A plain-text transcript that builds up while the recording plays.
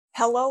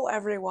Hello,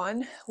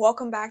 everyone.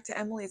 Welcome back to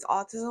Emily's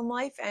Autism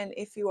Life, and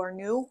if you are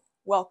new,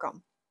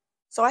 welcome.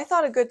 So, I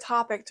thought a good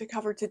topic to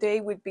cover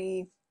today would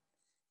be,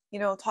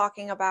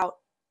 talking about,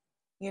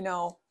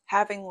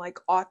 having like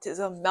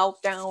autism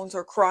meltdowns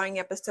or crying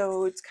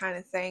episodes kind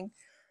of thing.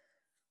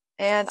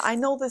 And I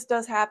know this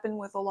does happen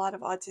with a lot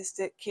of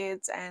autistic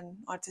kids and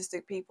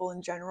autistic people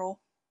in general,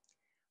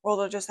 where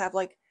they'll just have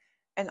like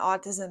an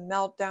autism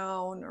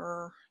meltdown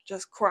or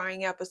just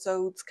crying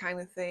episodes kind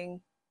of thing.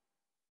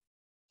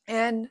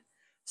 And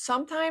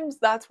sometimes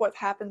that's what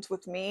happens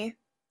with me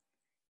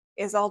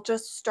is I'll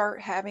just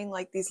start having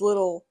like these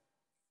little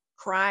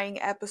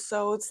crying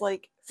episodes,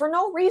 like for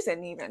no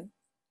reason, even.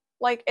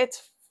 Like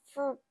it's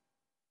for,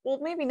 well,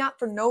 maybe not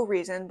for no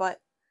reason, but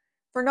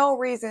for no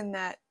reason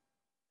that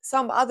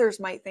some others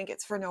might think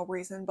it's for no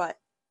reason. But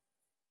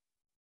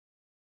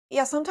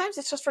yeah, sometimes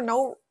it's just for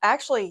no,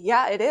 actually,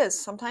 yeah, it is.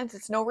 Sometimes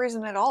it's no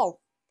reason at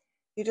all.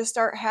 You just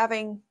start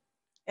having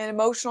an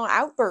emotional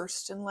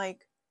outburst and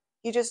like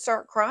you just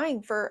start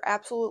crying for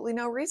absolutely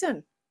no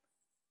reason.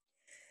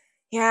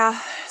 Yeah,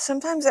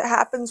 sometimes it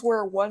happens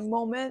where one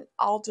moment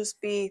I'll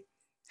just be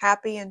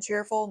happy and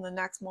cheerful, and the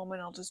next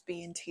moment I'll just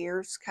be in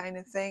tears, kind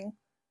of thing.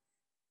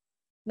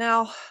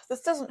 Now,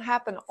 this doesn't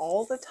happen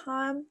all the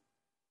time.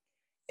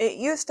 It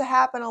used to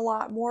happen a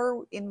lot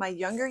more in my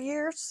younger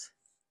years,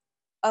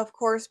 of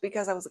course,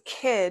 because I was a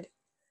kid.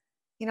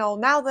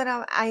 Now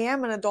that I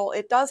am an adult,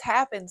 it does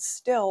happen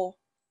still,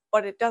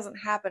 but it doesn't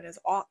happen as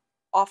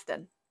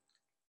often.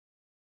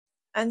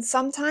 And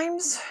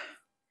sometimes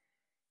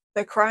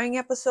the crying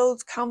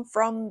episodes come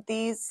from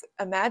these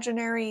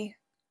imaginary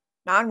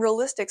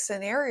non-realistic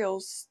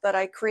scenarios that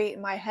I create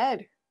in my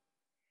head.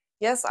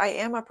 Yes, I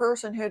am a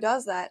person who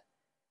does that.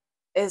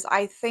 Is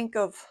I think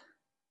of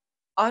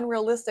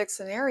unrealistic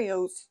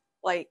scenarios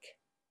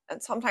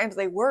and sometimes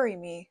they worry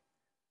me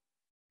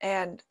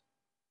and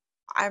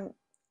I'm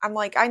I'm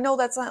like I know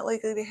that's not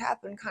likely to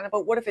happen kind of,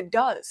 but what if it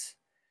does?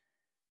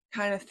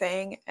 Kind of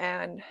thing.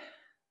 And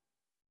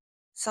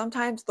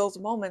sometimes those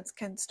moments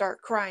can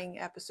start crying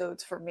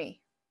episodes for me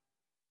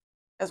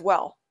as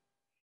well.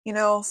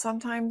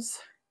 Sometimes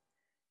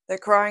the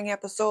crying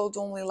episodes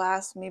only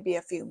last maybe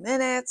a few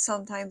minutes,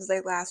 sometimes they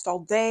last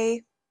all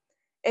day.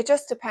 It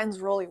just depends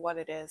really what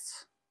it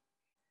is.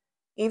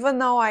 Even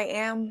though I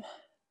am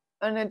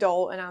an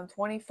adult and I'm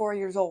 24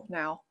 years old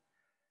now,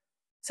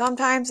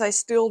 sometimes I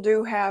still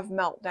do have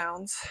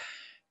meltdowns.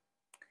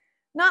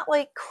 Not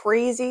like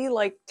crazy,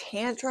 like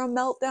tantrum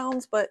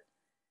meltdowns, but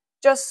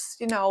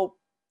just,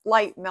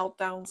 light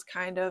meltdowns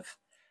kind of.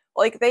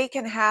 Like they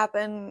can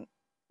happen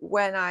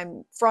when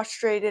I'm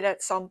frustrated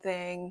at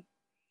something.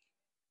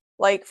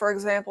 Like, for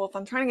example, if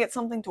I'm trying to get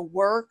something to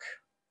work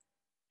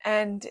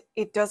and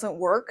it doesn't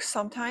work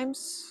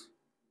sometimes,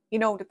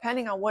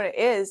 depending on what it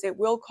is, it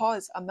will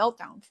cause a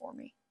meltdown for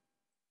me.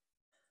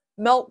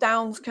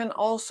 Meltdowns can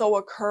also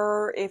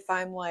occur if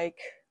I'm like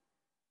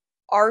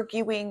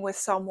arguing with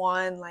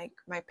someone, like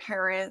my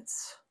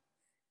parents.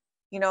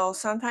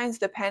 Sometimes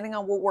depending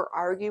on what we're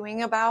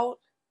arguing about,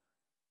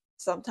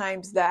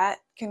 sometimes that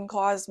can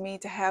cause me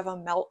to have a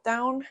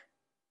meltdown.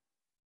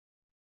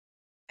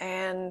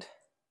 And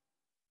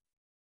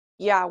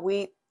yeah,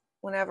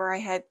 whenever I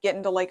had get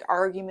into like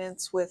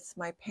arguments with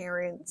my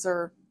parents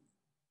or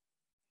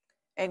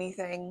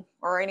anything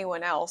or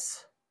anyone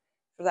else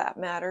for that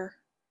matter,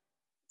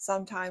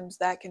 sometimes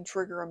that can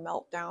trigger a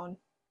meltdown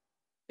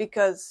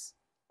because,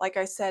 like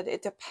I said,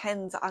 it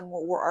depends on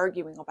what we're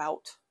arguing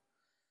about.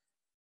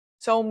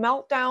 So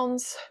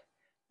meltdowns,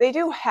 they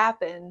do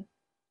happen,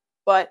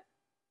 but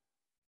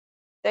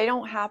they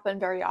don't happen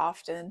very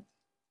often.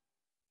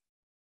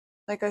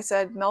 Like I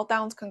said,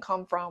 meltdowns can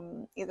come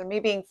from either me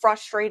being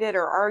frustrated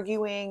or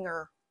arguing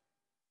or,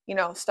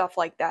 stuff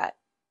like that.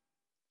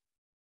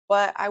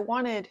 But I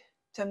wanted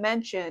to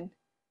mention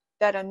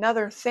that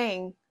another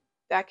thing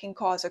that can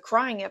cause a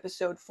crying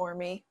episode for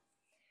me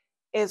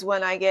is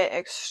when I get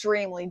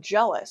extremely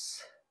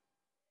jealous.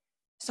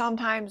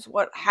 Sometimes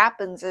what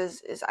happens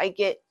is I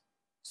get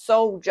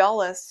so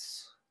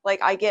jealous,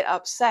 like I get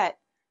upset,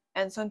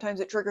 and sometimes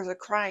it triggers a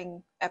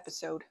crying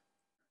episode.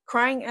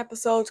 Crying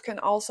episodes can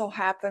also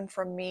happen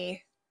from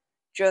me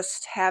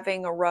just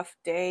having a rough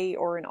day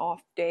or an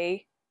off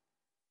day.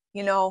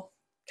 You know,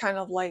 kind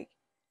of like,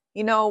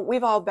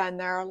 we've all been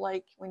there,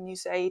 like when you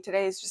say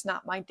today is just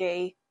not my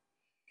day,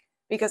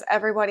 because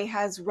everybody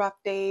has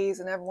rough days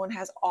and everyone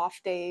has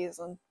off days.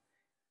 And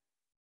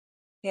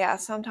yeah,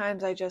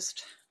 sometimes I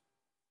just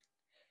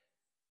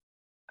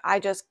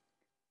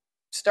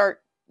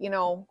start,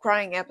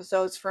 crying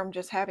episodes from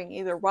just having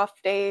either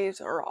rough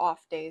days or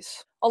off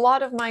days. A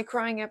lot of my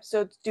crying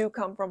episodes do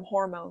come from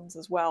hormones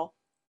as well.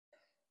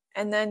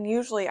 And then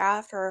usually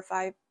after, if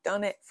I've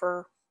done it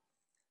for,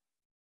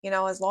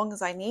 as long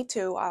as I need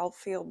to, I'll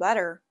feel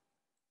better.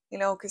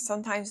 Because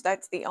sometimes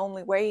that's the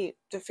only way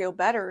to feel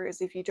better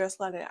is if you just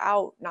let it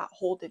out, not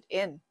hold it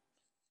in.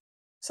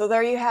 So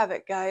there you have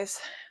it, guys.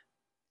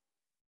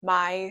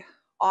 My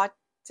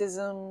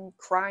autism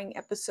crying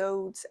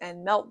episodes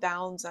and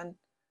meltdowns and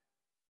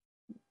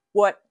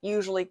what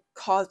usually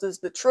causes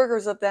the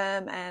triggers of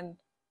them and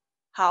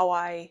how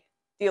I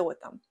deal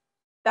with them.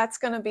 That's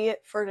going to be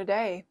it for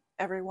today,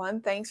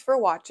 everyone. Thanks for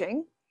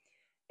watching.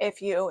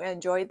 If you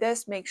enjoyed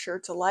this, make sure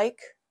to like,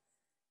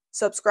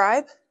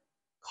 subscribe,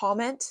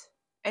 comment,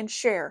 and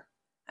share.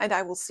 And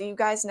I will see you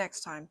guys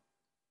next time.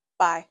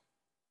 Bye.